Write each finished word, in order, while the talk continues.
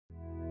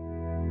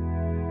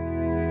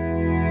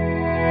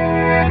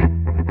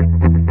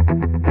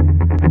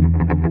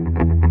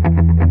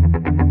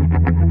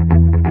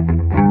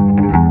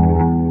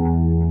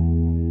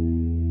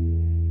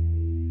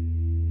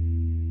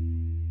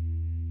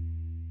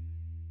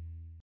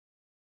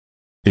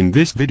In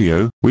this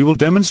video, we will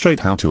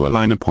demonstrate how to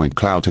align a point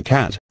cloud to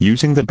CAD,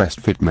 using the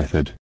best fit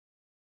method.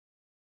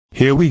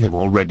 Here we have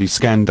already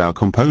scanned our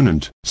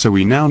component, so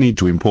we now need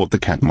to import the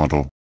CAD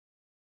model.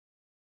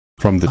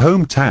 From the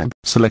Home tab,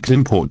 select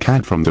Import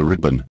CAD from the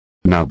ribbon.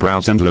 Now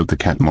browse and load the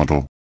CAD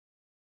model.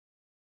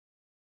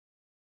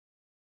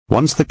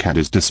 Once the CAD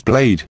is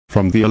displayed,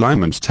 from the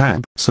Alignment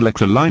tab,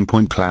 select Align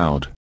Point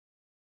Cloud.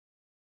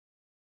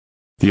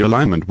 The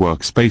Alignment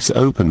workspace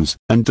opens,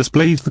 and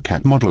displays the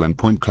CAD model and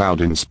point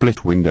cloud in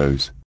split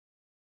windows.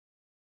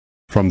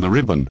 From the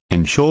ribbon,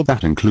 ensure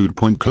that Include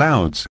Point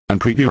Clouds and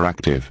Preview are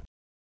active.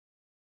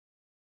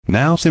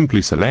 Now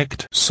simply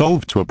select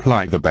Solve to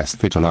apply the best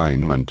fit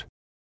alignment.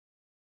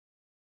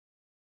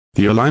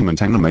 The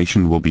alignment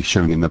animation will be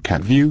shown in the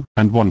CAD view,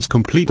 and once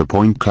complete a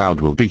point cloud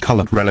will be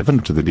colored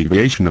relevant to the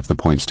deviation of the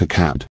points to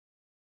CAD.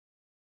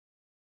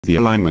 The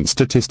alignment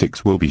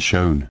statistics will be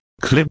shown.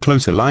 Click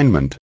Close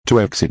Alignment to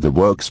exit the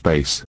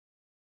workspace.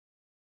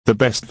 The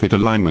best fit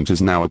alignment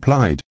is now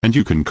applied, and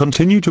you can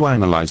continue to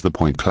analyze the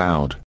point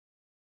cloud.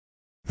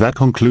 That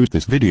concludes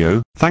this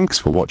video. Thanks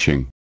for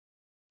watching.